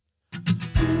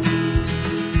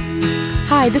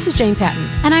Hi, this is Jane Patton.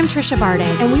 And I'm Trisha Barday.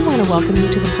 And we want to welcome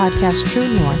you to the podcast True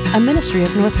North, a ministry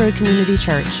of North Road Community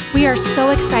Church. We are so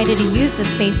excited to use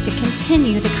this space to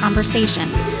continue the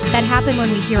conversations that happen when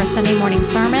we hear a Sunday morning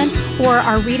sermon or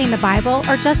are reading the Bible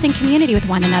or just in community with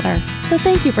one another. So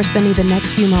thank you for spending the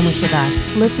next few moments with us,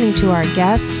 listening to our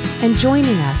guest, and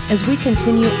joining us as we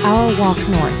continue our walk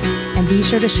north. And be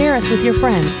sure to share us with your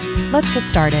friends. Let's get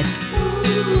started.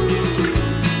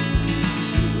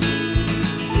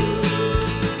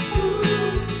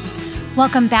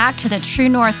 Welcome back to the True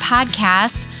North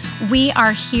podcast. We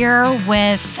are here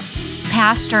with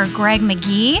Pastor Greg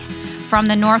McGee from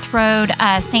the North Road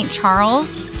St.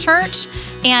 Charles Church.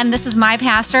 And this is my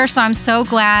pastor, so I'm so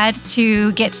glad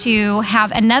to get to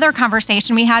have another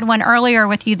conversation. We had one earlier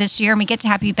with you this year, and we get to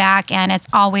have you back, and it's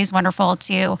always wonderful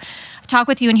to talk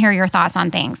with you and hear your thoughts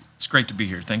on things. It's great to be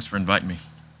here. Thanks for inviting me.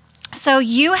 So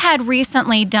you had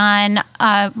recently done,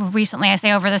 I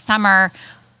say over the summer,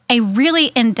 a really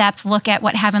in-depth look at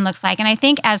what heaven looks like. And I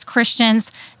think as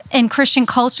Christians in Christian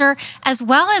culture, as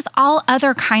well as all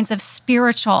other kinds of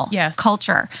spiritual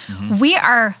culture, we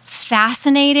are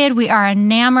fascinated, we are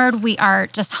enamored, we are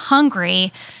just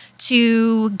hungry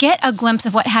to get a glimpse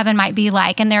of what heaven might be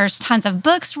like. And there's tons of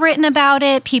books written about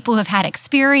it, people who have had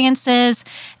experiences.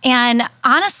 And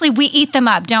honestly, we eat them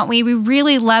up, don't we? We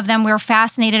really love them. We're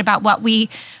fascinated about what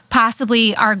we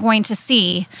possibly are going to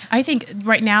see. I think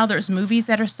right now there's movies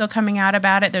that are still coming out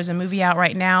about it. There's a movie out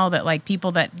right now that like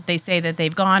people that they say that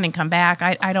they've gone and come back.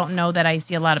 I don't know that I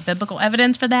see a lot of biblical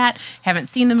evidence for that. Haven't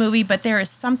seen the movie, but there is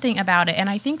something about it. And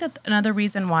I think that another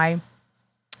reason why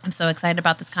I'm so excited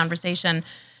about this conversation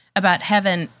about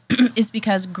heaven is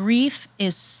because grief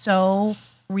is so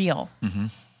real.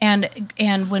 And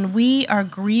when we are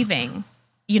grieving,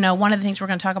 you know, one of the things we're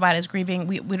going to talk about is grieving.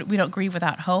 We don't grieve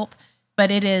without hope, but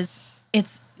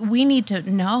we need to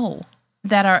know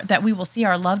that we will see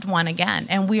our loved one again.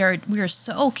 And we are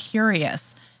so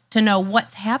curious to know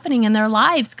what's happening in their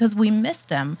lives because we miss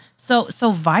them so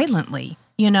violently,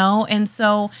 you know? And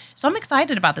so I'm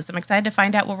excited about this. I'm excited to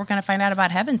find out what we're going to find out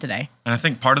about heaven today. And I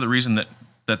think part of the reason that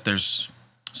there's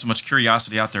so much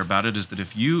curiosity out there about it is that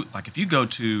if you go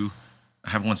to, I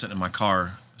have one sitting in my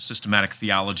car, a systematic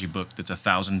theology book that's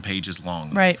 1,000 pages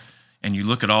long. Right. And you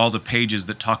look at all the pages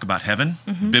that talk about heaven,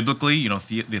 biblically, you know,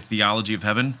 the theology of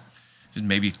heaven, is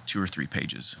maybe 2 or 3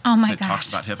 pages that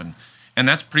talks about heaven. And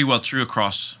that's pretty well true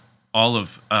across all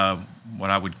of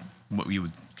what we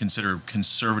would consider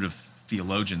conservative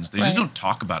theologians. They just don't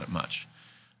talk about it much.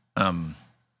 And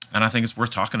I think it's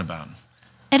worth talking about.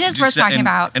 It is worth talking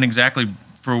about. And exactly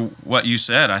for what you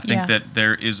said, I think that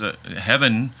there is a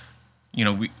heaven, you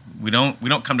know, we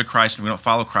don't come to Christ and we don't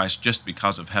follow Christ just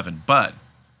because of heaven, but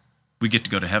we get to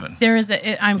go to heaven.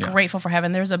 I'm grateful for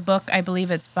heaven. There's a book, I believe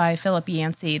it's by Philip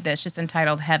Yancey, that's just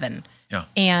entitled Heaven. Yeah.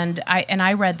 And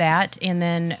I read that, and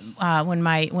then when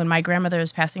my grandmother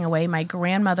was passing away, my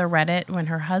grandmother read it when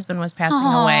her husband was passing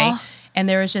away. And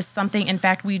there is just something. In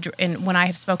fact, when I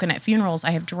have spoken at funerals,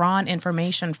 I have drawn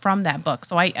information from that book.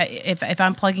 So if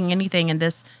I'm plugging anything in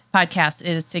this podcast, it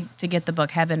is to get the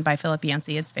book Heaven by Philip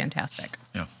Yancey. It's fantastic.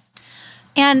 Yeah.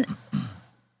 And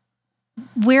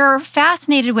we're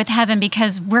fascinated with heaven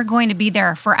because we're going to be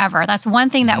there forever. That's one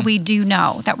thing that we do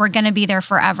know, that we're going to be there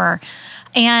forever.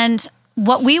 And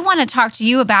what we want to talk to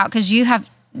you about, because you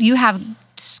have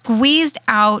squeezed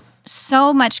out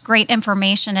so much great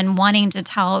information and wanting to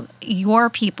tell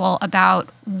your people about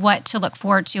what to look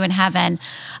forward to in heaven.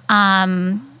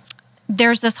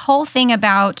 There's this whole thing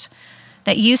about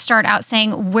that you start out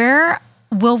saying, where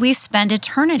will we spend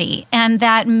eternity? And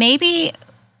that maybe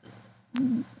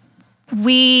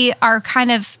we are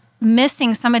kind of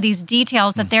missing some of these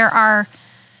details, that there are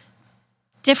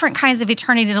different kinds of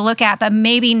eternity to look at, but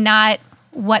maybe not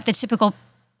what the typical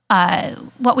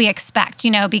what we expect,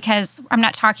 you know, because I'm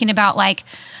not talking about like,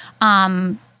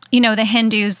 you know, the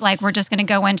Hindus, like we're just going to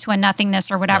go into a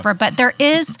nothingness or whatever, but there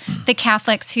is the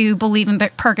Catholics who believe in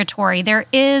purgatory. There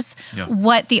is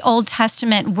what the Old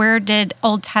Testament, where did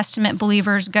Old Testament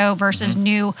believers go versus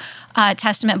New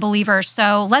Testament believers?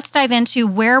 So let's dive into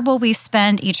where will we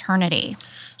spend eternity?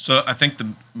 So I think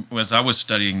as I was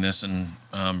studying this and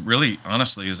really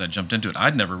honestly, as I jumped into it,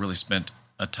 I'd never really spent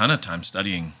a ton of time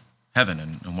studying heaven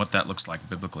and what that looks like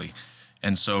biblically.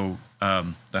 And so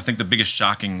I think the biggest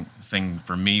shocking thing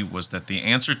for me was that the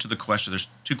answer to the question, there's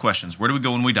 2 questions. Where do we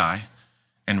go when we die?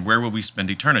 And where will we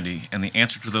spend eternity? And the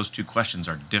answer to those 2 questions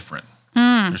are different.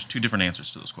 There's 2 different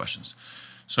answers to those questions.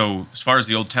 So as far as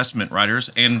the Old Testament writers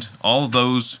and all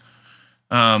those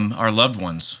our loved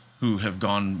ones who have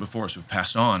gone before us, who've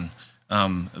passed on,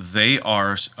 they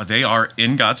are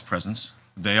in God's presence.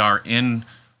 They are in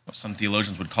what some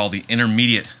theologians would call the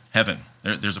intermediate heaven.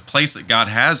 There's a place that God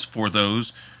has for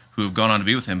those who have gone on to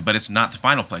be with him, but it's not the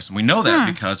final place. And we know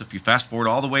that because if you fast forward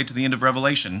all the way to the end of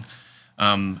Revelation,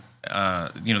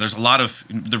 there's a lot of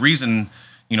the reason,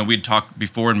 we'd talked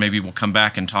before, and maybe we'll come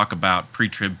back and talk about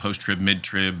pre-trib, post-trib,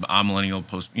 mid-trib, amillennial,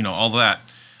 post, all of that.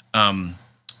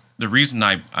 The reason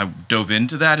I dove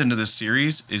into this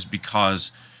series is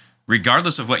because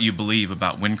regardless of what you believe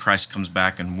about when Christ comes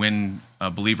back and when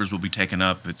believers will be taken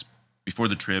up, it's before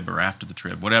the trib or after the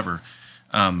trib, whatever,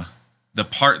 the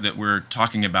part that we're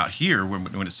talking about here,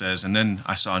 when it says, and then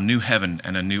I saw a new heaven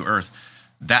and a new earth,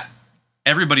 that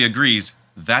everybody agrees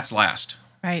that's last.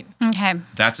 Right. Okay.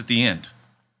 That's at the end.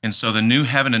 And so the new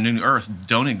heaven and new earth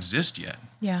don't exist yet.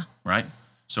 Yeah. Right?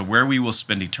 So where we will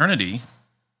spend eternity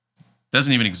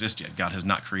doesn't even exist yet. God has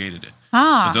not created it.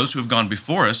 So those who have gone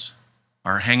before us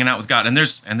are hanging out with God. And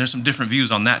there's some different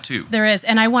views on that too. There is.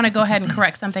 And I want to go ahead and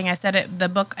correct something. I said it. The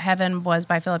book Heaven was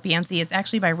by Philip Yancey. It's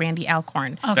actually by Randy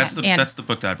Alcorn. Okay. That's the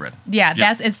book that I've read. Yeah,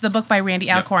 Yep. it's the book by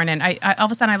Randy Alcorn. And I all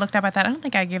of a sudden I looked up at that. I don't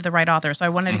think I gave the right author. So I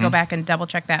wanted to go back and double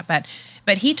check that.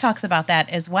 But he talks about that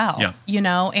as well.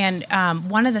 Yeah. And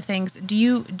one of the things, do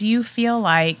you feel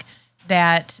like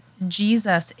that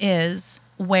Jesus is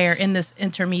where in this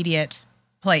intermediate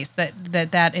place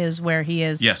that is where he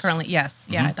is currently? Yes.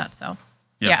 Yeah, I thought so.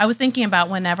 Yeah, I was thinking about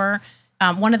whenever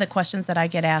one of the questions that I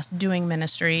get asked doing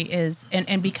ministry is,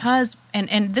 and because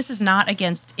this is not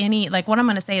against any, like what I'm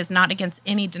going to say is not against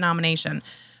any denomination,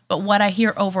 but what I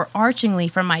hear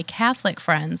overarchingly from my Catholic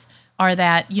friends are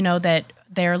that, that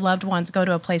their loved ones go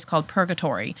to a place called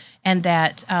purgatory, and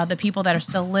that the people that are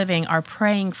still living are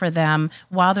praying for them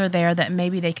while they're there, that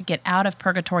maybe they could get out of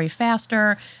purgatory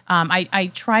faster.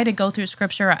 I try to go through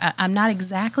scripture. I'm not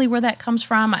exactly where that comes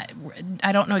from.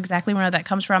 I don't know exactly where that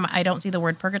comes from. I don't see the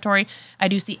word purgatory. I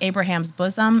do see Abraham's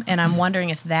bosom, and I'm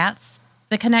wondering if that's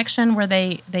the connection where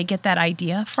they get that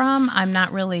idea from. I'm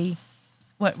not really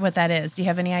what that is. Do you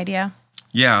have any idea?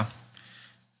 Yeah.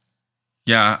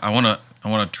 I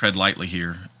want to tread lightly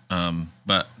here,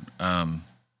 but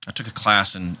I took a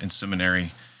class in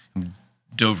seminary and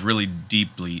dove really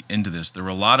deeply into this. There were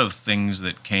a lot of things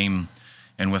that came,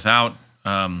 and without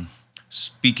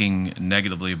speaking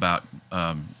negatively about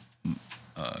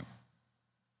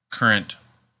current,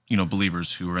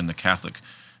 believers who are in the Catholic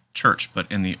Church, but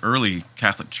in the early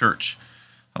Catholic Church,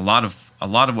 a lot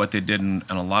of what they did and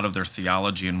a lot of their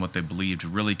theology and what they believed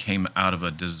really came out of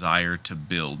a desire to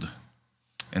build.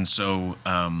 And so,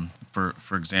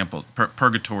 for example,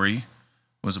 purgatory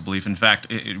was a belief. In fact,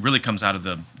 it really comes out of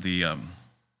the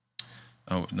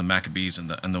Maccabees and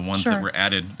the ones that were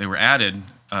added. They were added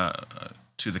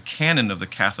to the canon of the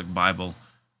Catholic Bible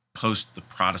post the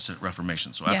Protestant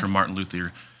Reformation. So after Martin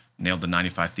Luther nailed the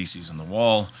 95 Theses on the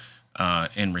wall,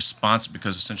 in response,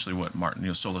 because essentially what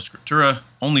Martin, sola scriptura,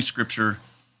 only Scripture.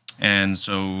 And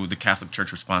so the Catholic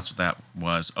Church response to that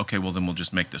was, okay, well, then we'll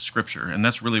just make this Scripture. And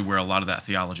that's really where a lot of that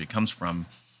theology comes from.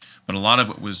 But a lot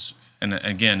of it was, and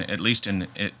again, at least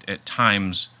at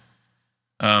times,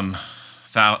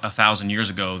 1,000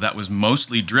 years ago, that was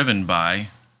mostly driven by,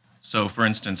 so for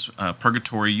instance,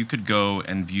 purgatory, you could go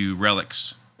and view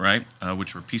relics, right,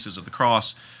 which were pieces of the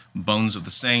cross, bones of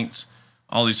the saints,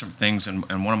 all these different things. And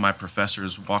one of my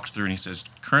professors walks through and he says,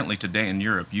 currently today in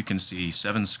Europe, you can see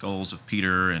 7 skulls of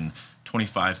Peter and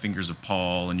 25 fingers of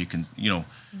Paul. And you can,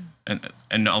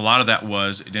 and a lot of that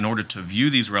was in order to view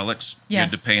these relics, you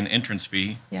had to pay an entrance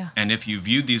fee. Yeah. And if you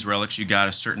viewed these relics, you got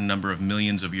a certain number of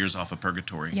millions of years off of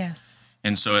purgatory. Yes.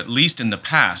 And so at least in the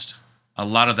past, a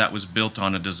lot of that was built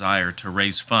on a desire to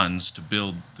raise funds to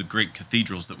build the great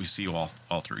cathedrals that we see all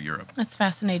through Europe. That's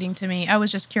fascinating to me. I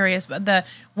was just curious, but the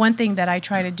one thing that I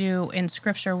try to do in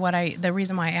Scripture, the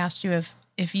reason why I asked you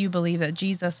if you believe that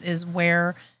Jesus is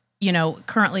where,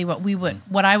 currently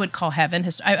what I would call heaven.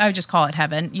 I would just call it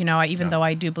heaven. Even though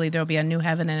I do believe there will be a new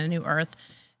heaven and a new earth.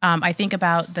 I think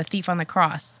about the thief on the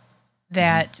cross.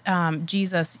 That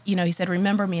Jesus, he said,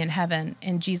 remember me in heaven.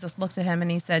 And Jesus looked at him and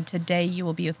he said, today you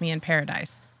will be with me in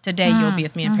paradise. Today you'll be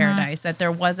with me in paradise. That there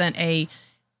wasn't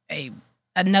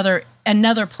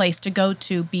another place to go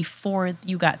to before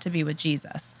you got to be with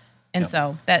Jesus. And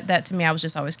so that to me, I was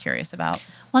just always curious about.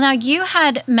 Well, now you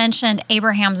had mentioned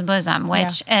Abraham's bosom,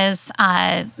 which is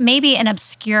maybe an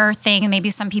obscure thing, and maybe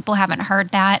some people haven't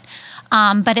heard that,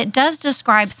 but it does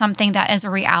describe something that is a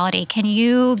reality. Can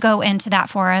you go into that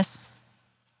for us?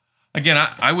 Again,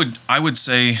 I would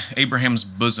say Abraham's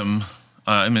bosom.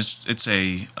 It's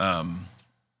a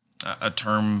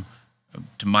term,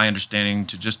 to my understanding,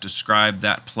 to just describe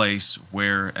that place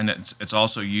where, and it's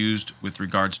also used with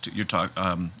regards to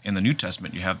in the New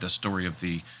Testament. You have the story of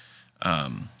the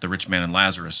the rich man and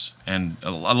Lazarus. And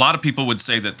a lot of people would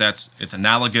say that it's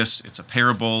analogous, it's a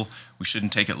parable, we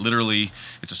shouldn't take it literally.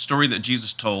 It's a story that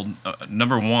Jesus told.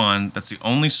 Number one, that's the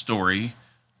only story,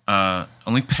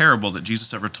 only parable that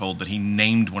Jesus ever told that he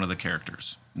named one of the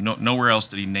characters. Nowhere else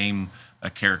did he name a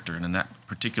character, and in that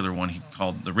particular one, he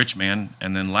called the rich man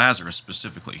and then Lazarus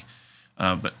specifically.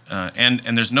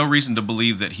 And there's no reason to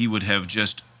believe that he would have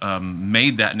just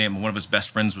made that name. One of his best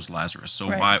friends was Lazarus, so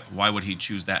Right. why would he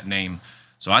choose that name?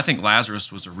 So I think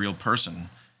Lazarus was a real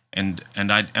person, and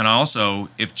also,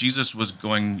 if Jesus was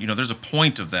going, there's a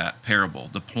point of that parable.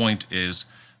 The point is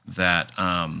that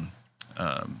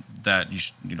that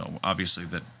obviously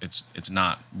that it's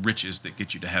not riches that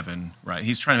get you to heaven, right?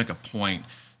 He's trying to make a point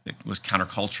that was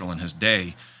countercultural in his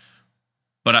day.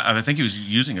 But I think he was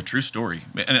using a true story.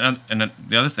 And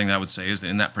the other thing that I would say is that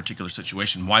in that particular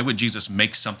situation, why would Jesus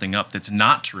make something up that's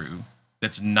not true,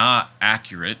 that's not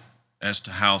accurate as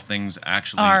to how things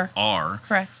actually are?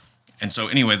 Correct. And so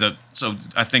anyway, so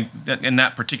I think that in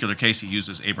that particular case, he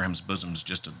uses Abraham's bosom as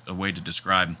just a way to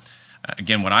describe,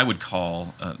 again, what I would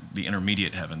call the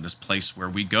intermediate heaven, this place where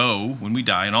we go when we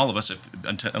die, and all of us,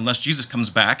 unless Jesus comes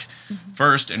back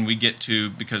first, and we get to,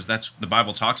 because that's the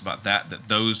Bible talks about that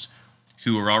those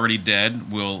who are already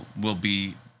dead will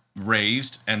be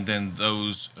raised, and then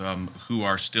those who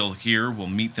are still here will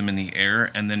meet them in the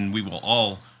air, and then we will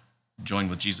all join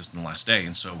with Jesus in the last day.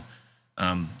 And so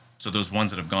so those ones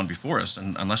that have gone before us,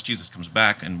 and unless Jesus comes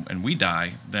back and we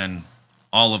die, then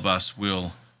all of us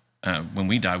will, when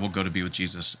we die, we'll go to be with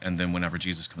Jesus, and then whenever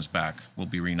Jesus comes back, we'll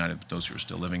be reunited with those who are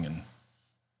still living and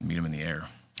meet him in the air.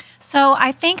 So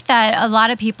I think that a lot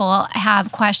of people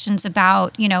have questions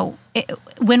about,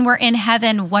 when we're in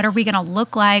heaven, what are we going to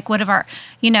look like? What of our,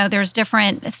 there's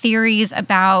different theories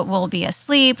about we'll be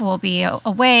asleep, we'll be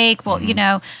awake,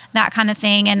 that kind of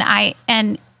thing. And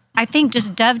I think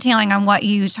just dovetailing on what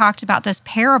you talked about, this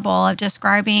parable of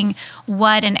describing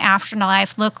what an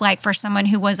afterlife looked like for someone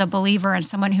who was a believer and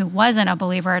someone who wasn't a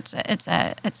believer, it's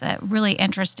a really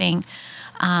interesting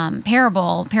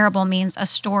parable. Parable means a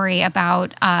story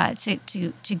about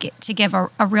to give a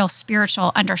real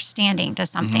spiritual understanding to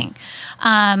something.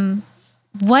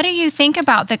 What do you think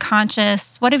about the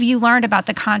conscious? What have you learned about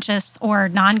the conscious or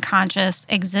non-conscious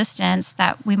existence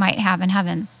that we might have in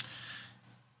heaven?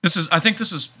 I think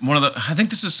this is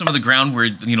some of the ground where,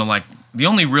 like, the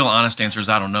only real honest answer is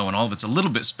I don't know, and all of it's a little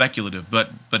bit speculative,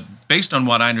 but based on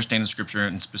what I understand in Scripture,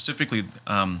 and specifically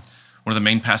one of the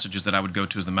main passages that I would go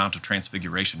to is the Mount of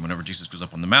Transfiguration. Whenever Jesus goes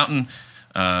up on the mountain,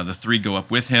 the three go up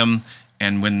with him,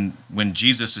 and when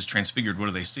Jesus is transfigured, what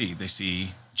do they see? They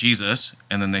see Jesus,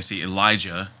 and then they see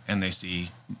Elijah, and they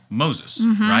see Moses,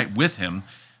 right, with him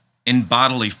in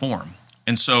bodily form.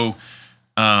 And so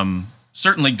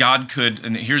certainly God could,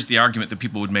 and here's the argument that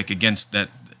people would make against that.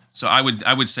 So I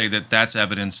would say that that's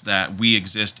evidence that we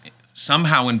exist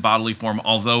somehow in bodily form,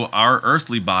 although our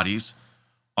earthly bodies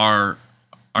are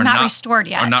not restored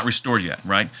yet,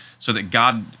 right? So that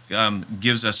God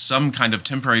gives us some kind of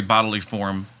temporary bodily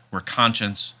form. We're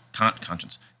conscious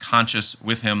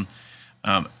with him.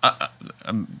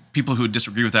 People who would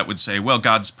disagree with that would say, well,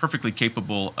 God's perfectly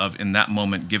capable of, in that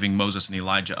moment, giving Moses and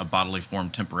Elijah a bodily form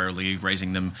temporarily,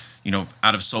 raising them,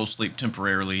 out of soul sleep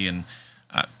temporarily. And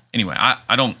anyway,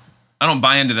 I don't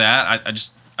buy into that.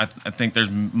 I think there's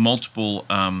multiple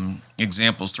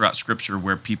examples throughout Scripture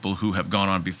where people who have gone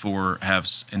on before have,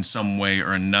 in some way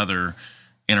or another,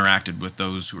 interacted with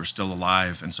those who are still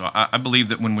alive. And so I believe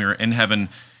that when we're in heaven,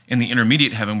 in the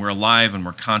intermediate heaven, we're alive and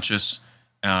we're conscious.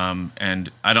 And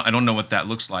I don't know what that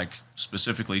looks like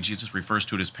specifically. Jesus refers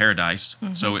to it as paradise.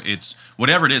 So it's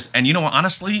whatever it is. And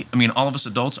honestly, all of us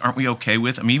adults, aren't we okay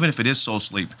with? Even if it is soul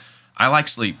sleep, I like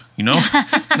sleep.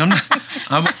 I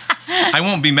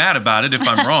won't be mad about it if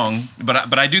I'm wrong.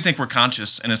 But I do think we're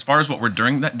conscious. And as far as what we're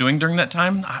doing during that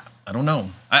time, I don't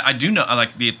know. I do know. I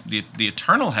like the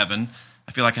eternal heaven.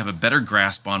 I feel like I have a better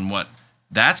grasp on what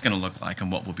that's going to look like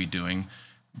and what we'll be doing.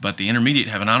 But the intermediate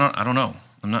heaven, I don't know.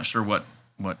 I'm not sure what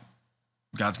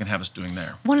God's going to have us doing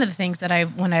there. One of the things that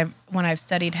when I've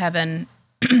studied heaven,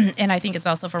 and I think it's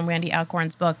also from Randy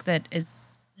Alcorn's book that is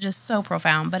just so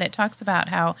profound, but it talks about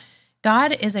how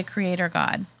God is a creator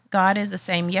God. God is the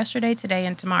same yesterday, today,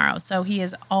 and tomorrow. So he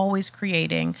is always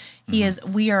creating.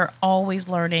 We are always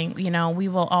learning.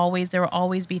 There will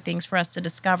always be things for us to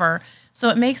discover. So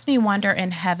it makes me wonder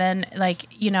in heaven,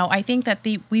 I think that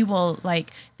we will,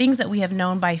 things that we have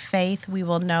known by faith, we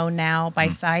will know now by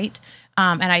sight.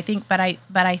 And I think, but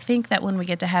I think that when we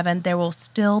get to heaven, there will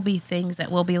still be things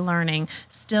that we'll be learning,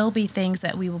 still be things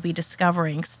that we will be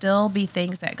discovering, still be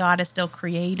things that God is still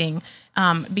creating,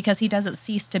 because He doesn't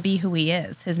cease to be who He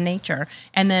is, His nature.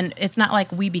 And then it's not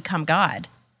like we become God.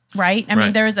 Right? I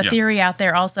mean, there is a theory out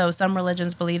there also. Some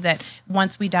religions believe that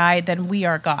once we die, then we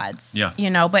are gods. Yeah.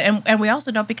 But and we also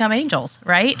don't become angels,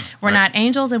 right? We're not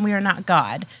angels and we are not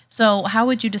God. So how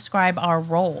would you describe our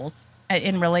roles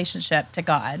in relationship to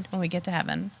God when we get to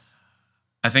heaven?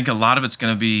 I think a lot of it's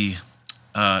going to be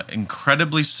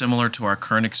incredibly similar to our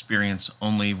current experience,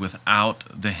 only without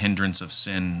the hindrance of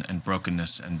sin and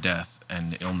brokenness and death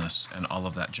and illness and all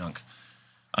of that junk.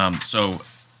 So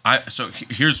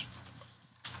here's,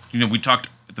 we talked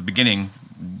at the beginning,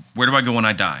 where do I go when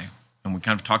I die? And we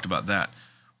kind of talked about that.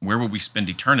 Where will we spend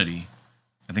eternity?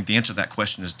 I think the answer to that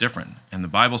question is different. And the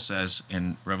Bible says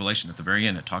in Revelation at the very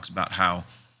end, it talks about how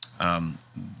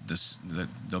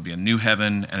there'll be a new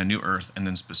heaven and a new earth. And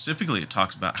then specifically it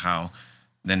talks about how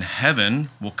then heaven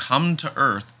will come to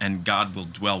earth and God will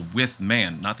dwell with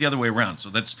man, not the other way around. So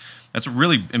that's a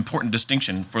really important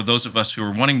distinction for those of us who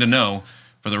are wanting to know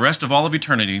for the rest of all of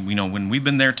eternity. We know when we've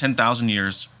been there 10,000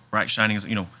 years, bright shining,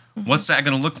 what's that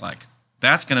going to look like?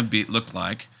 That's going to look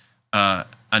like a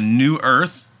new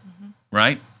earth,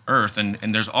 right? Earth, and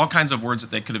there's all kinds of words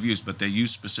that they could have used, but they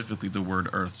used specifically the word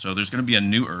earth. So there's going to be a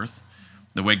new earth,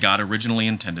 the way God originally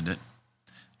intended it.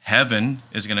 Heaven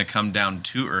is going to come down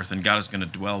to earth, and God is going to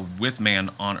dwell with man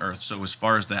on earth. So as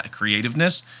far as that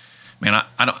creativeness, man,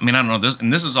 I don't know this,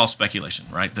 and this is all speculation,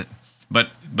 right?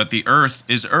 But the earth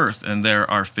is earth, and there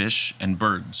are fish and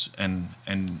birds and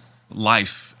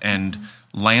life and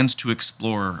lands to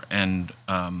explore and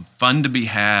fun to be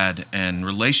had and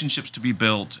relationships to be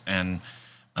built. And,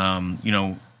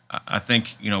 I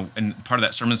think, in part of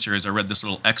that sermon series, I read this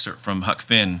little excerpt from Huck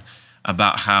Finn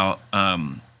about how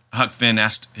Huck Finn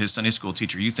asked his Sunday school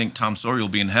teacher, "You think Tom Sawyer will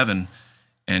be in heaven?"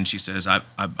 And she says, I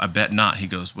bet not. He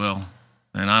goes, "Well,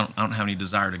 then I don't have any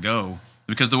desire to go."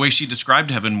 Because the way she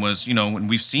described heaven was, and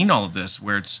we've seen all of this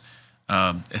where it's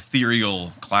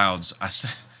ethereal clouds.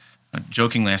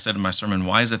 Jokingly, I said in my sermon,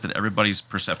 why is it that everybody's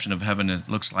perception of heaven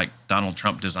looks like Donald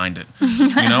Trump designed it?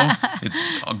 It's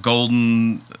a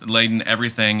golden laden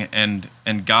everything, and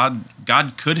God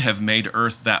could have made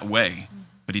earth that way,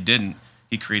 but He didn't.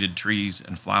 He created trees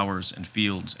and flowers and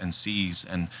fields and seas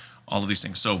and all of these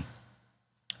things. So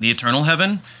the eternal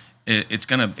heaven, it's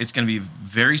gonna be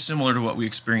very similar to what we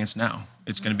experience now.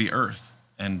 It's gonna be earth,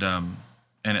 and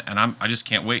I just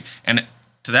can't wait. And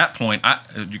to that point,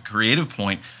 creative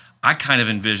point, I kind of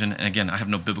envision, and again, I have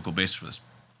no biblical basis for this,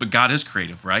 but God is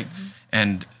creative, right?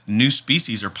 And new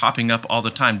species are popping up all the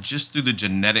time just through the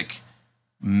genetic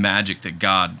magic that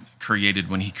God created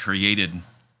when He created,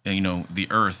 the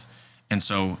earth. And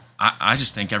so I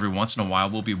just think every once in a while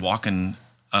we'll be walking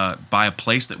by a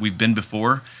place that we've been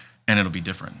before, and it'll be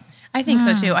different. I think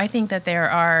so too. I think that there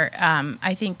are.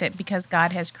 I think that because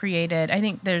God has created, I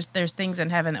think there's things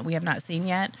in heaven that we have not seen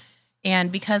yet.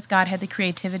 And because God had the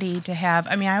creativity to have,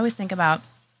 I always think about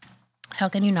how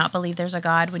can you not believe there's a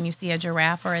God when you see a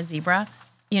giraffe or a zebra,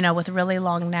 with really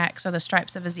long necks or the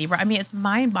stripes of a zebra. It's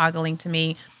mind-boggling to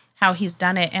me how He's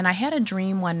done it. And I had a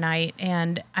dream one night,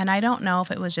 and I don't know if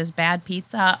it was just bad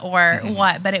pizza or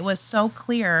what, but it was so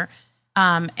clear.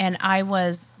 And I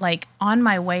was like on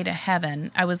my way to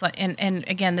heaven. I was like, and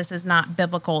again, this is not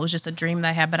biblical. It was just a dream that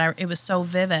I had, but it was so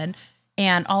vivid.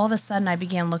 And all of a sudden, I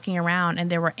began looking around, and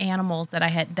there were animals that I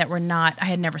had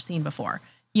never seen before,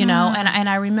 And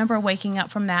I remember waking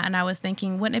up from that, and I was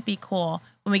thinking, wouldn't it be cool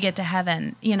when we get to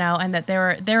heaven, and that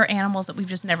there are animals that we've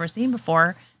just never seen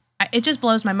before. It just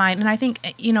blows my mind. And I think,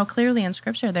 clearly in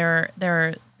Scripture, there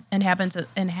are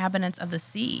inhabitants of the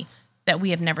sea that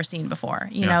we have never seen before.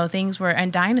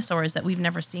 And dinosaurs that we've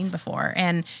never seen before,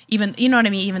 and even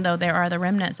even though there are the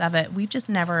remnants of it, we've just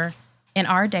never in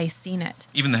our day seen it.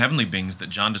 Even the heavenly beings that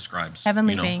John describes.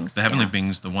 Beings. The heavenly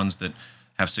beings, the ones that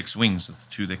have 6 wings. With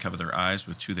 2 they cover their eyes,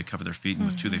 with 2 they cover their feet, and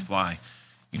with 2 they fly.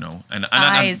 And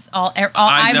eyes, all eyes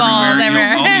eyeballs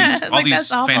everywhere. All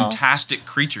these like fantastic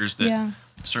creatures that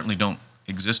certainly don't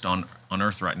exist on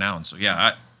Earth right now. And so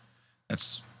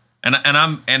that's and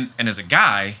as a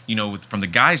guy, from the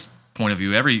guy's point of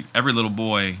view, every little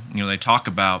boy, they talk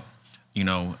about,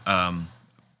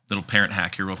 little parent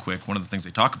hack here real quick. One of the things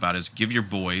they talk about is give your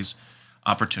boys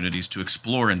opportunities to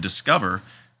explore and discover,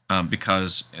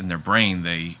 because in their brain,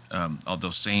 they all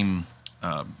those same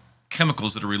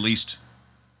chemicals that are released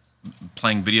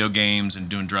playing video games and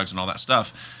doing drugs and all that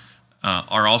stuff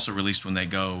are also released when they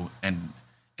go and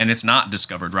it's not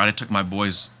discovered, right? I took my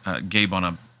boys, Gabe,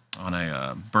 on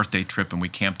a birthday trip, and we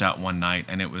camped out one night,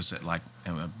 and it was at like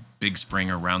a Big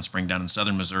Spring or Round Spring down in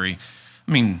southern Missouri.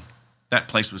 I mean, that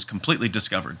place was completely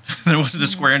discovered. There wasn't a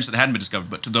square inch that hadn't been discovered.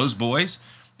 But to those boys,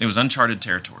 it was uncharted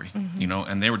territory, you know,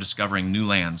 and they were discovering new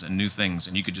lands and new things,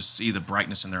 and you could just see the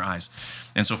brightness in their eyes.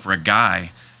 And so for a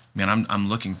guy, man, I'm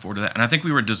looking forward to that. And I think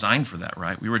we were designed for that,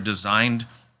 right? We were designed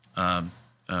to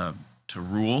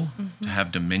rule, to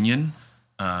have dominion,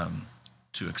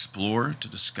 to explore, to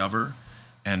discover.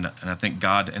 And I think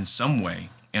God, in some way,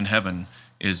 in heaven,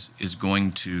 is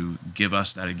going to give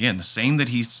us that again. The same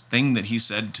thing that he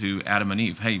said to Adam and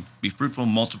Eve, hey, be fruitful,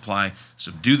 multiply,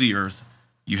 subdue the earth,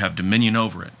 you have dominion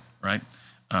over it, right?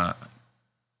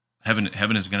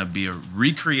 Heaven is going to be a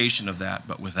recreation of that,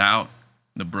 but without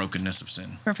the brokenness of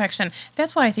sin. Perfection.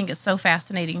 That's why I think it's so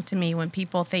fascinating to me when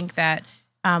people think that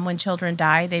when children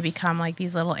die, they become like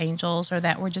these little angels, or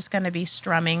that we're just going to be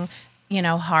strumming, you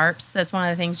know, harps. That's one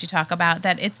of the things you talk about,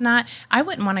 that it's not, I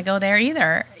wouldn't want to go there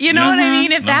either. You know what I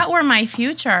mean? If that were my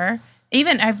future,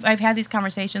 even I've had these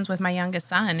conversations with my youngest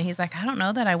son. He's like, I don't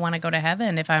know that I want to go to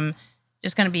heaven if I'm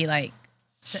just going to be like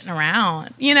sitting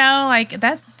around, you know, like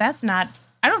that's not,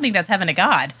 I don't think that's heaven to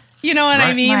God. You know what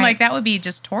I mean? Right. Like that would be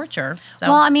just torture. So.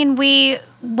 Well, I mean,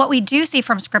 what we do see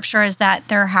from Scripture is that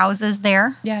there are houses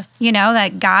there. Yes. You know,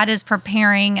 that God is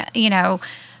preparing, you know.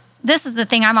 This is the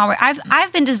thing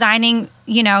I've been designing,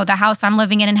 you know, the house I'm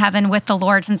living in heaven with the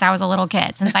Lord since I was a little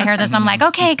kid. Since I hear this, I'm like,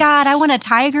 okay, God, I want a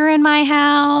tiger in my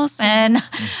house. And,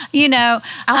 you know.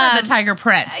 I'll have the tiger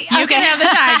print. You can have the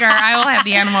tiger. I will have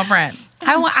the animal print.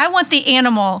 I want the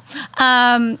animal,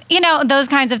 you know, those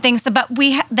kinds of things. So, but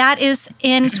that is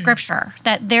in Scripture,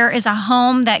 that there is a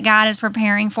home that God is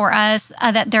preparing for us,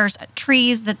 that there's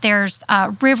trees, that there's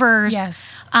rivers.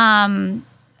 Yes.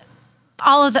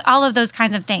 All of those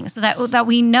kinds of things, so that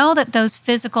we know that those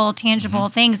physical, tangible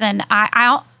things. And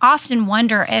I often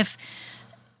wonder if,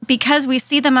 because we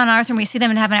see them on earth and we see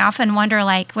them in heaven, I often wonder,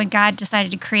 like, when God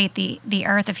decided to create the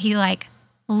earth, if he like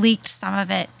leaked some of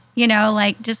it, you know,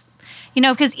 like just, you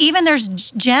know, because even there's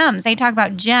gems. They talk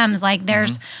about gems, like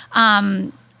there's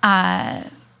all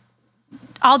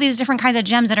these different kinds of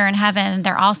gems that are in heaven.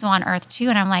 They're also on earth too.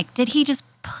 And I'm like, did he just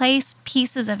place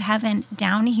pieces of heaven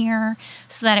down here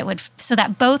so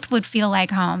that both would feel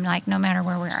like home, like no matter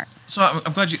where we are? So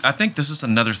I'm glad I think this is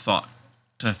another thought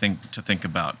to think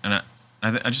about. And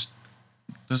this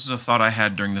is a thought I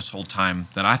had during this whole time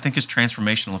that I think is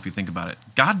transformational if you think about it.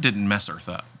 God didn't mess earth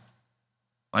up.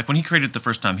 Like when he created it the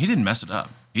first time, he didn't mess it up.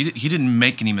 He didn't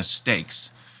make any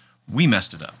mistakes. We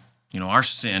messed it up. You know, our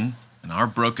sin and our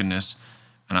brokenness,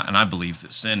 and I believe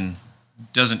that sin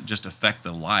doesn't just affect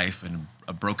the life and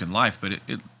a broken life, but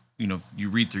it you know, you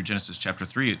read through Genesis chapter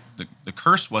 3, the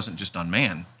curse wasn't just on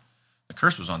man. The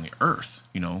curse was on the earth.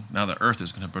 You know, now the earth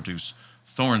is going to produce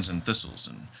thorns and thistles,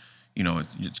 and, you know,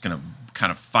 it's going to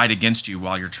kind of fight against you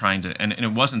while you're trying to, and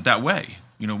it wasn't that way.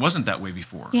 You know, it wasn't that way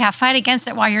before. Yeah, fight against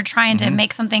it while you're trying to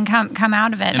make something come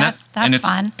out of it. And that's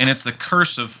fun. And it's the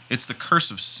curse of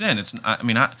sin. It's I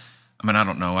mean I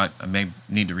don't know. I may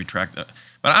need to retract that.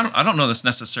 But I don't know that's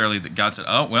necessarily that God said,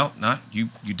 oh, well, no, you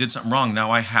did something wrong. Now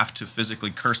I have to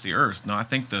physically curse the earth. No, I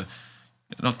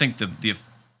don't think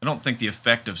the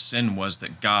effect of sin was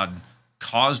that God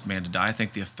caused man to die. I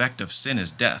think the effect of sin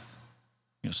is death.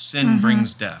 You know, sin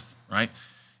brings death, right?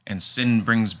 And sin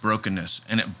brings brokenness,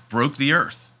 and it broke the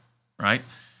earth, right?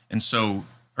 And so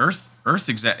earth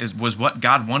was what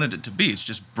God wanted it to be. It's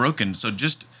just broken. So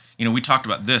just, you know, we talked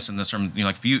about this in the sermon. You know,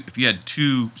 like if you had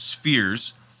two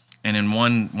spheres, and in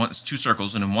one it's two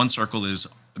circles, and in one circle is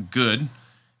good,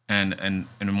 and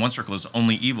in one circle is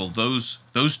only evil. Those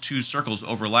two circles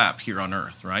overlap here on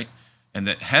earth, right? And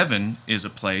that heaven is a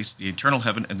place, the eternal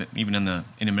heaven, and even in the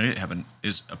intermediate heaven,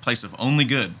 is a place of only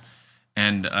good,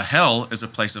 and hell is a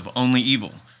place of only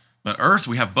evil. But earth,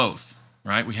 we have both,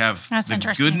 right? We have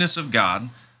the goodness of God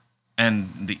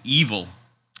and the evil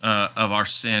of our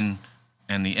sin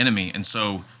and the enemy. And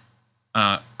so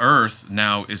earth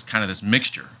now is kind of this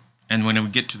mixture. And when we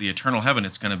get to the eternal heaven,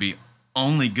 it's going to be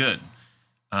only good.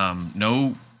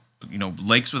 No, you know,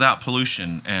 lakes without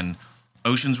pollution, and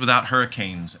oceans without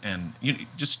hurricanes, and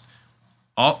just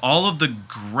all of the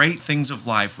great things of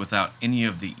life without any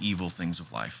of the evil things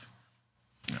of life.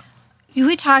 Yeah.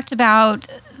 We talked about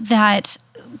that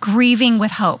grieving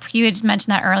with hope. You had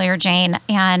mentioned that earlier, Jane,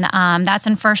 and that's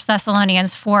in 1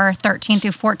 Thessalonians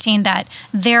 4:13-14, that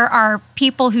there are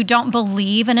people who don't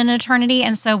believe in an eternity,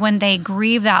 and so when they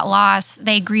grieve that loss,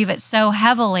 they grieve it so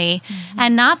heavily.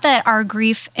 And not that our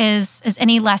grief is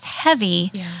any less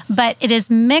heavy, but it is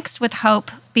mixed with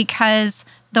hope, because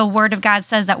the Word of God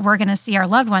says that we're going to see our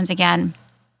loved ones again.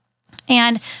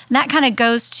 And that kind of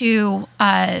goes to,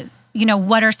 you know,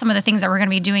 what are some of the things that we're going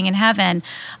to be doing in heaven?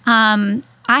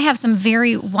 I have some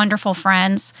very wonderful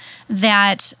friends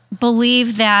that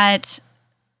believe that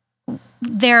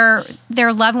their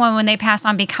loved one, when they pass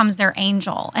on, becomes their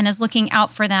angel and is looking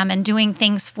out for them and doing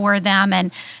things for them,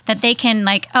 and that they can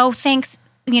like, oh, thanks,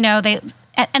 and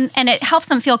it helps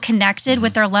them feel connected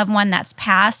with their loved one that's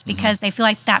passed, because they feel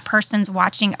like that person's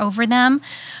watching over them.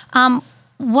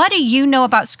 What do you know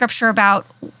about Scripture about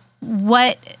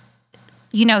what,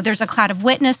 there's a cloud of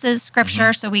witnesses,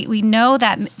 Scripture, so we know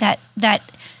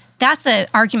that's an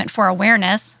argument for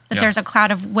awareness, that there's a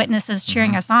cloud of witnesses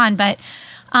cheering us on. But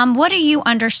what do you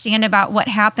understand about what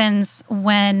happens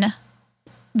when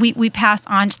we pass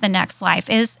on to the next life?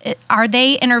 Are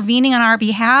they intervening on our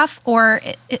behalf, or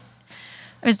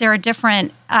is there a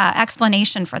different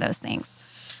explanation for those things?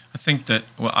 I think that,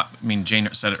 Jane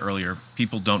said it earlier,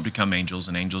 people don't become angels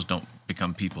and angels don't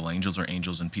become people. Angels are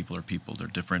angels and people are people. They're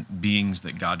different beings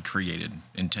that God created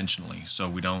intentionally. So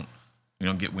we don't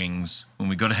get wings. When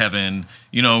we go to heaven,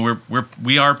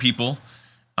 we are people,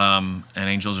 and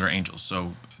angels are angels.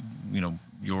 So,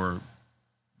 your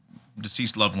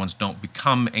deceased loved ones don't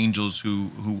become angels who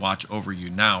watch over you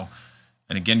now.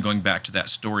 And again, going back to that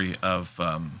story of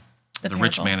the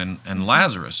rich man and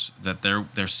Lazarus, that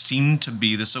there seemed to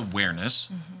be this awareness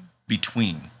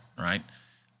between, right?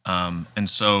 And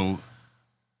so,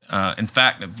 in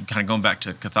fact, kind of going back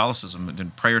to Catholicism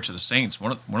and prayer to the saints,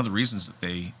 one of the reasons that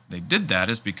they did that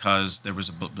is because there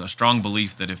was a strong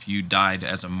belief that if you died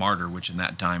as a martyr, which in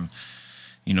that time,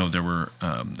 there were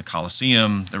the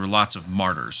Colosseum, there were lots of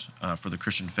martyrs for the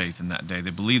Christian faith in that day.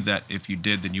 They believed that if you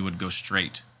did, then you would go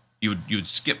straight. You would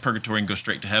skip purgatory and go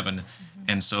straight to heaven.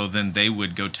 And so then they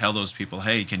would go tell those people,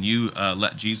 hey, can you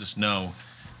let Jesus know,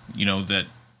 that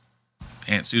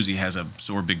Aunt Susie has a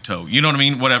sore big toe? You know what I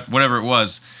mean? Whatever it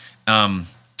was. And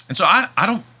so I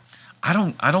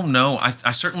don't know.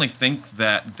 I certainly think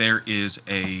that there is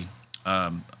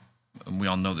we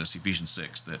all know this, Ephesians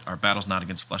 6, that our battle's not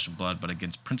against flesh and blood, but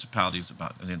against principalities,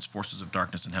 against forces of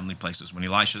darkness in heavenly places. When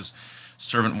Elisha's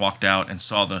servant walked out and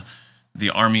saw the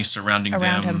army surrounding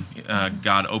them,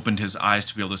 God opened his eyes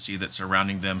to be able to see that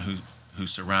surrounding them,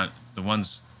 the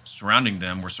ones surrounding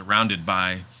them were surrounded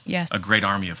by a great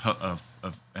army of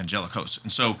angelic hosts.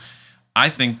 And so I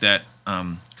think that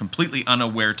completely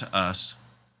unaware to us,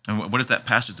 and what is that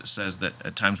passage that says that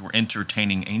at times we're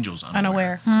entertaining angels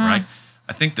unaware. Right?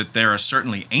 I think that there are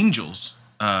certainly angels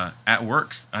at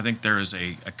work. I think there is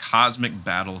a cosmic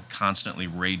battle constantly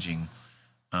raging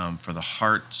for the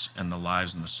hearts and the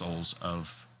lives and the souls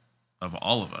of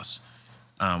all of us.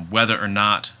 Whether or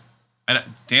not, to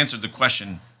answer the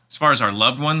question, as far as our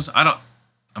loved ones, I don't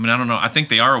know. I think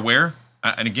they are aware.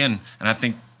 And I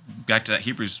think back to that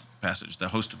Hebrews passage, the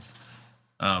host of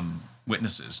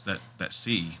witnesses that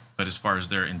see, but as far as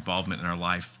their involvement in our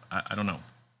life, I don't know.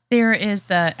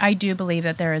 I do believe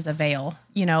that there is a veil,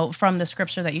 from the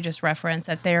Scripture that you just referenced,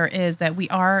 that we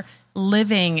are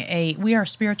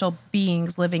spiritual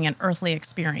beings living an earthly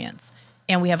experience,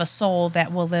 and we have a soul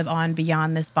that will live on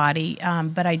beyond this body.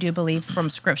 But I do believe from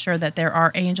Scripture that there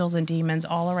are angels and demons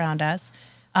all around us.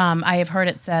 I have heard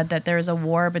it said that there is a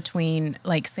war between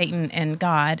like Satan and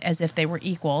God as if they were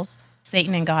equals.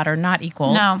 Satan and God are not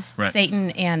equals. No. Right.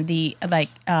 Satan and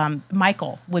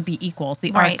Michael would be equals.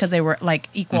 Right. Because they were like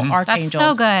equal archangels.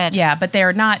 That's so good. Yeah, but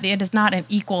they're not. It is not an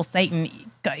equal Satan,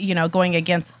 going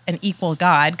against an equal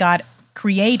God. God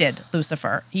created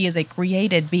Lucifer. He is a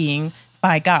created being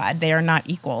by God. They are not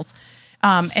equals.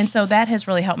 And so that has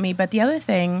really helped me. But the other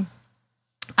thing,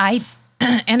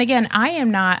 and again,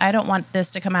 I don't want this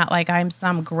to come out like I'm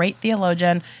some great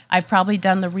theologian. I've probably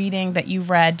done the reading that you've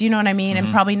read. Do you know what I mean?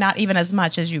 And probably not even as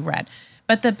much as you read.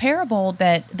 But the parable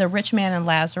that the rich man and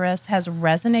Lazarus has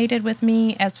resonated with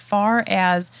me as far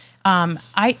as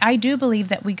I do believe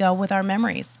that we go with our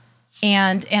memories.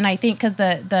 And I think because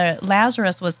the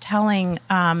Lazarus was telling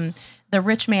the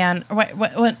rich man,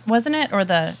 what wasn't it? Or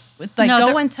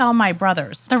go and tell my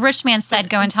brothers. The rich man said,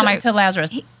 go and tell to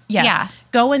Lazarus. Yes. Yeah.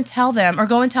 Go and tell them, or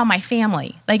go and tell my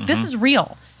family. This is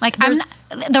real.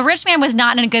 The rich man was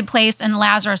not in a good place, and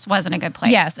Lazarus was in a good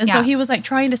place. Yes. And so he was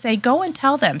trying to say, go and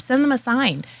tell them, send them a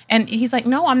sign. And he's like,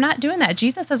 no, I'm not doing that.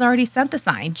 Jesus has already sent the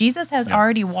sign. Jesus has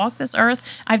already walked this earth.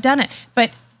 I've done it.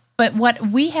 But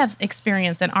what we have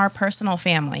experienced in our personal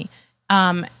family,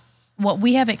 what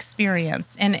we have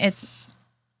experienced, and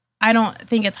I don't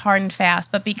think it's hard and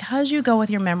fast, but because you go with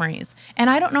your memories,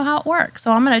 and I don't know how it works,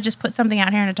 so I'm going to just put something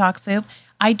out here in a talk soup.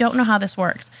 I don't know how this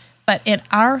works, but in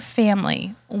our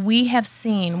family, we have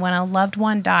seen when a loved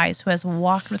one dies who has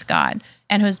walked with God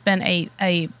and who's been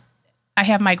I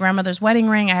have my grandmother's wedding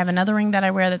ring. I have another ring that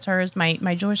I wear that's hers,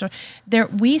 my jewelry store.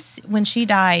 When she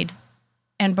died,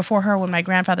 and before her, when my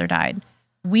grandfather died,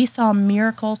 we saw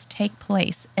miracles take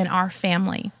place in our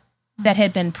family that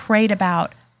had been prayed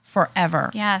about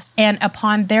forever. Yes. And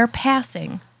upon their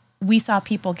passing, we saw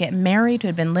people get married who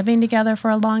had been living together for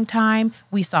a long time.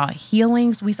 We saw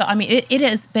healings. It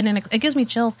has been, it gives me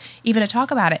chills even to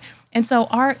talk about it. And so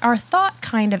our thought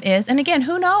kind of is, and again,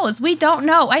 who knows? We don't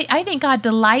know. I think God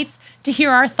delights to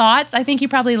hear our thoughts. I think he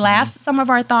probably laughs at some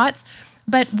of our thoughts,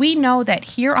 but we know that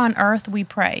here on earth we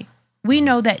pray. We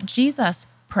know that Jesus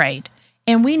prayed.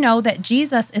 And we know that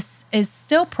Jesus is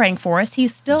still praying for us.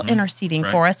 He's still interceding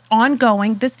for us,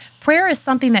 ongoing. This prayer is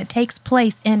something that takes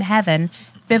place in heaven,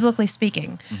 biblically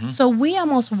speaking. So we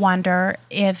almost wonder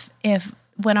if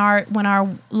when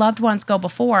our loved ones go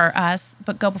before us,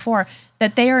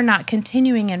 that they are not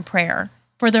continuing in prayer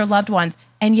for their loved ones,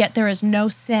 and yet there is no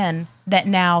sin that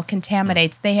now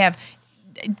contaminates. They have,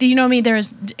 you know what I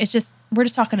mean? We're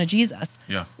just talking to Jesus.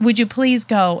 Yeah. Would you please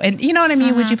go? And you know what I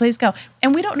mean? Would you please go?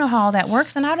 And we don't know how all that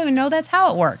works, and I don't even know that's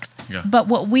how it works. Yeah. But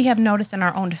what we have noticed in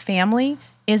our own family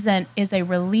is a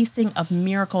releasing of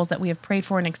miracles that we have prayed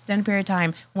for an extended period of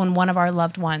time when one of our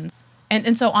loved ones.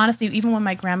 And so honestly, even when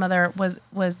my grandmother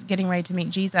was getting ready to meet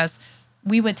Jesus,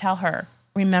 we would tell her,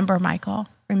 remember Michael,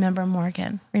 remember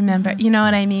Morgan, remember, you know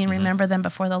what I mean? Remember them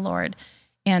before the Lord.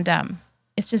 And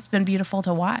it's just been beautiful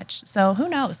to watch. So who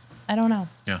knows? I don't know.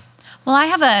 Yeah. Well, I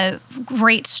have a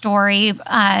great story.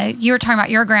 You were talking about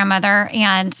your grandmother,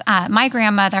 and my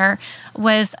grandmother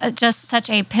was just such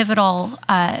a pivotal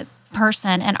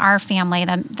person in our family,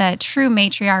 the true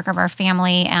matriarch of our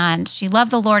family. And she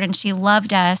loved the Lord, and she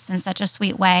loved us in such a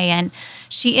sweet way. And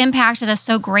she impacted us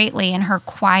so greatly in her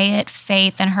quiet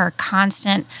faith and her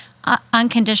constant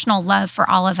unconditional love for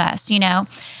all of us, you know.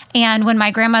 And when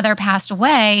my grandmother passed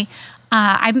away,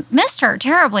 I missed her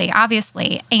terribly,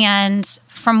 obviously. And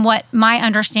from what my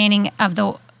understanding of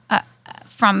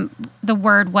from the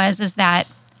word is that,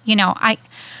 you know,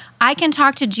 I can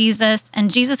talk to Jesus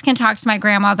and Jesus can talk to my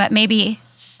grandma, but maybe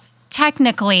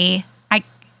technically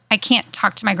I can't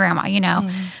talk to my grandma, you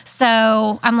know?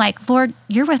 So I'm like, Lord,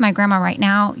 you're with my grandma right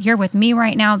now. You're with me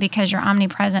right now because you're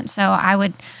omnipresent. So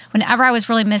whenever I was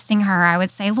really missing her, I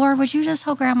would say, Lord, would you just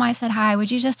tell grandma I said hi?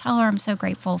 Would you just tell her I'm so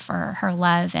grateful for her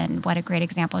love and what a great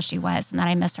example she was and that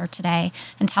I miss her today,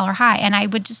 and tell her hi. And I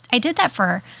did that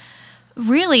for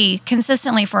really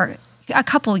consistently for a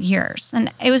couple years. And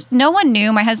it was, no one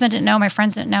knew. My husband didn't know. My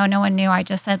friends didn't know. No one knew. I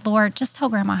just said, Lord, just tell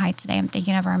grandma hi today. I'm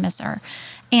thinking of her. I miss her.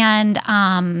 And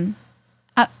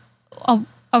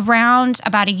around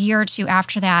about a year or two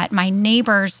after that, my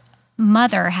neighbor's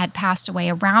mother had passed away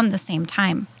around the same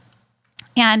time.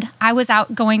 And I was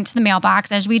out going to the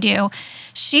mailbox, as we do.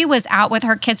 She was out with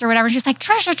her kids or whatever. She's like,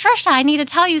 Trisha, I need to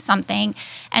tell you something.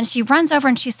 And she runs over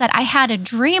and she said, I had a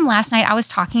dream last night. I was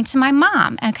talking to my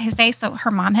mom. So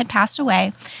her mom had passed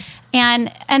away.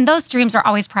 And those dreams are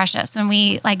always precious. When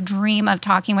we dream of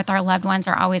talking with our loved ones,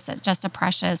 are always just a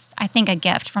precious, I think, a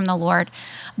gift from the Lord.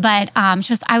 But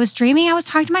I was dreaming, I was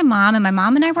talking to my mom, and my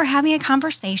mom and I were having a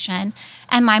conversation.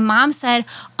 And my mom said,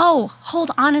 oh,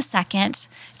 hold on a second.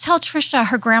 Tell Trisha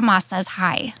her grandma says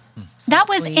hi. That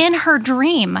was sweet. in her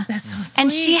dream. That's so sweet.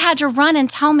 And she had to run and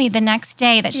tell me the next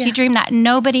day that she dreamed that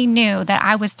nobody knew that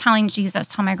I was telling Jesus,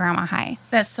 tell my grandma hi.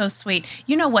 That's so sweet.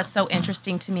 You know what's so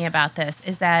interesting to me about this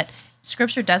is that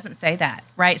Scripture doesn't say that,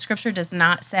 right? Scripture does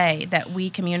not say that we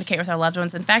communicate with our loved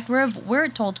ones. In fact, we're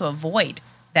told to avoid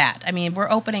that. I mean,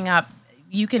 we're opening up.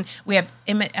 We have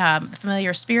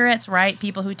familiar spirits, right?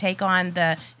 People who take on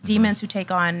the demons, who take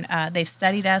on, they've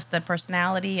studied us, the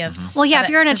personality of. Well, yeah, if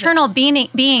you're an eternal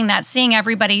being that's seeing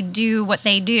everybody do what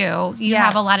they do, you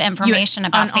have a lot of information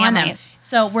about families.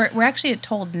 So we're actually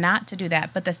told not to do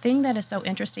that. But the thing that is so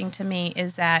interesting to me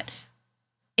is that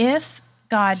if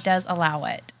God does allow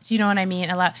it, do you know what I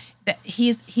mean?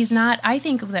 He's not. I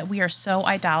think that we are so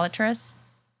idolatrous,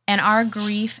 and our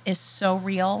grief is so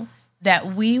real that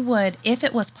we would, if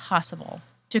it was possible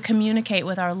to communicate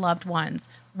with our loved ones,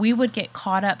 we would get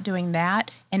caught up doing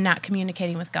that and not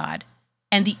communicating with God.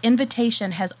 And the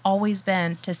invitation has always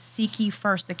been to seek ye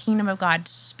first the kingdom of God,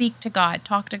 to speak to God,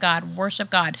 talk to God,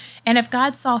 worship God. And if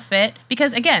God saw fit,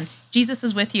 because again, Jesus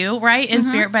is with you, right? In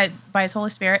spirit, by his Holy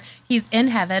Spirit. He's in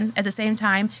heaven at the same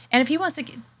time. And if he wants to,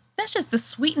 that's just the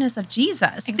sweetness of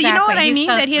Jesus. Exactly. You know what I mean?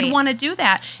 So that he'd sweet. want to do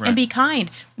that and be kind.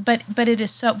 But it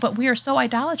is so, but we are so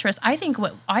idolatrous. I think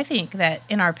that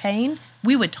in our pain,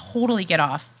 we would totally get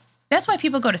off. That's why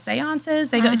people go to seances.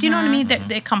 They go, do you know what I mean?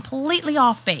 They're completely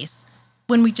off base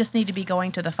when we just need to be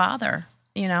going to the Father,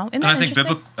 you know? Isn't that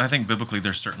interesting? I think biblically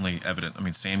there's certainly evidence. I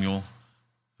mean, Samuel,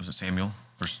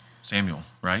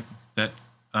 right? That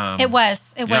It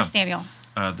was Samuel.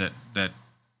 That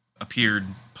appeared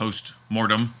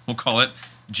post-mortem, we'll call it.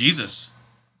 Jesus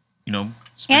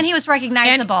And he was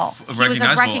recognizable. He was a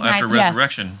recognizable after recognizable.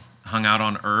 resurrection, hung out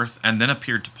on earth, and then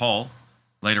appeared to Paul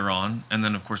later on. And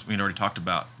then, of course, we'd already talked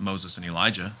about Moses and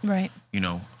Elijah, Right.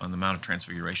 On the Mount of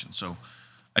Transfiguration. So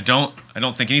I don't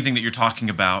think anything that you're talking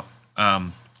about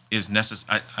is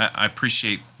necessary. I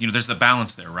appreciate, there's the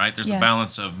balance there, right? There's the Yes.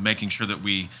 balance of making sure that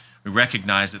we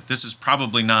recognize that this is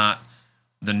probably not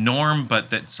the norm,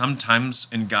 but that sometimes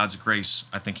in God's grace,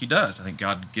 I think he does. I think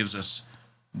God gives us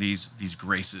these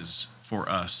graces for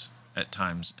us at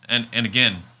times. And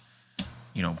again,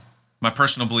 my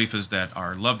personal belief is that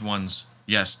our loved ones,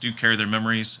 yes, do carry their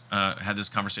memories. Had this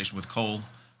conversation with Cole,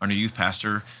 our new youth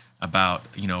pastor, about,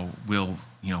 will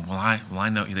I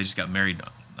know, they just got married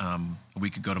a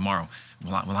week ago tomorrow.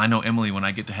 Will I know Emily when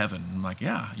I get to heaven? I'm like,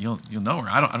 yeah, you'll know her.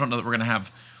 I don't know that we're going to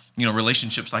have,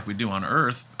 relationships like we do on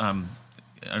earth,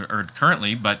 or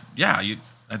currently, but yeah,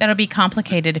 That'll be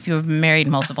complicated if you have been married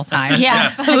multiple times.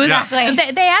 Yes,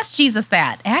 exactly. They asked Jesus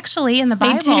that actually in the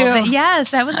They Bible. do. Yes,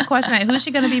 that was a question. Who's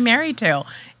she going to be married to?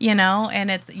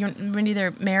 And you're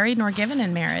neither married nor given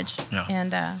in marriage. Yeah.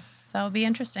 And so it'll be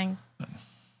interesting.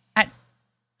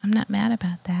 I'm not mad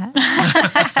about that.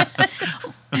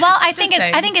 Well, I think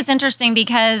saying. it's interesting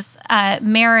because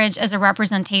marriage is a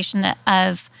representation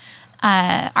of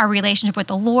our relationship with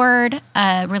the Lord,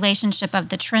 a relationship of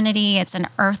the Trinity. It's an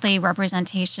earthly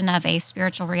representation of a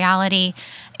spiritual reality,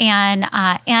 and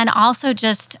also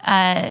just